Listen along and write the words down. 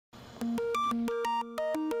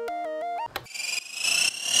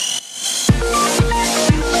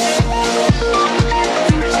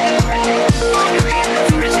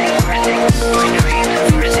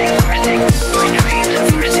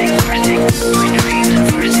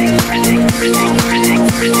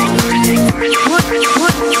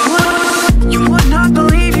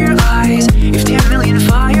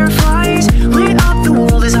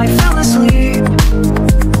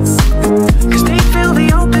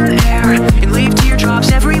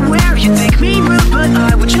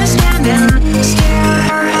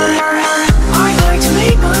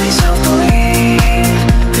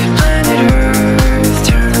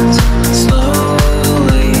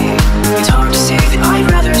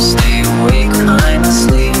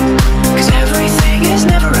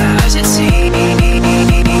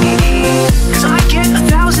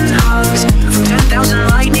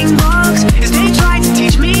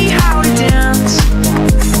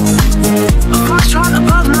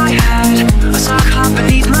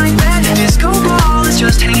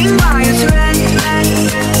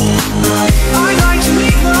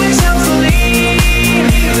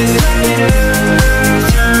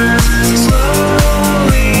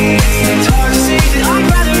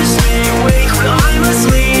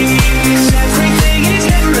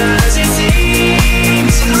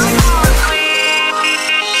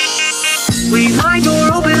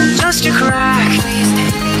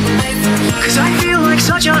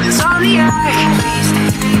an insomniac.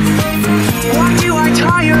 Why do I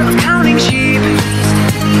tire of counting sheep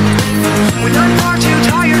when I'm far too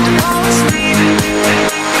tired to fall asleep?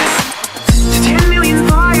 To 10 million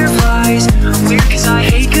fireflies, weird cause I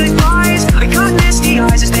hate goodbyes. I got misty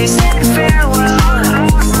eyes as they said farewell,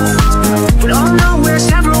 but I'll know where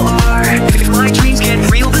several are if my dreams get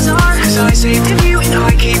real bizarre, cause I saved a few and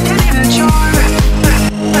I keep them in a jar.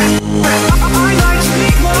 I like to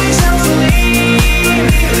make myself believe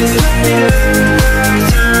this planet Earth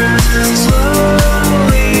turns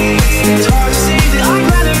slowly. It's hard to say that I'd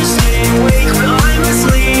rather stay awake when I'm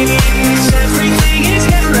asleep, 'cause everything is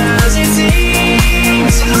never as it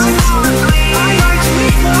seems. I like to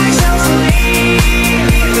make myself believe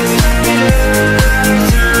this planet Earth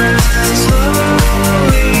turns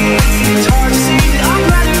slowly. It's hard to say that I'd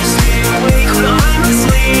rather stay awake when I'm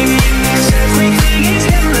asleep, 'cause everything is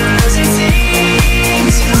never as it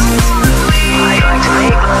seems. I like to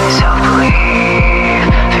make myself believe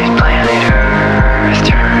that planet Earth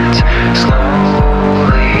turns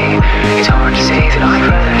slowly. It's hard to say that I'd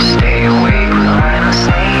rather stay awake when I'm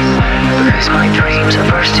asleep, because my dreams are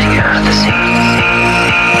bursting at the seams.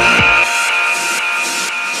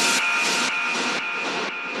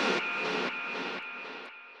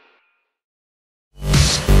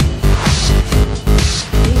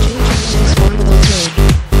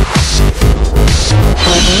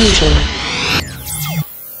 Vibration.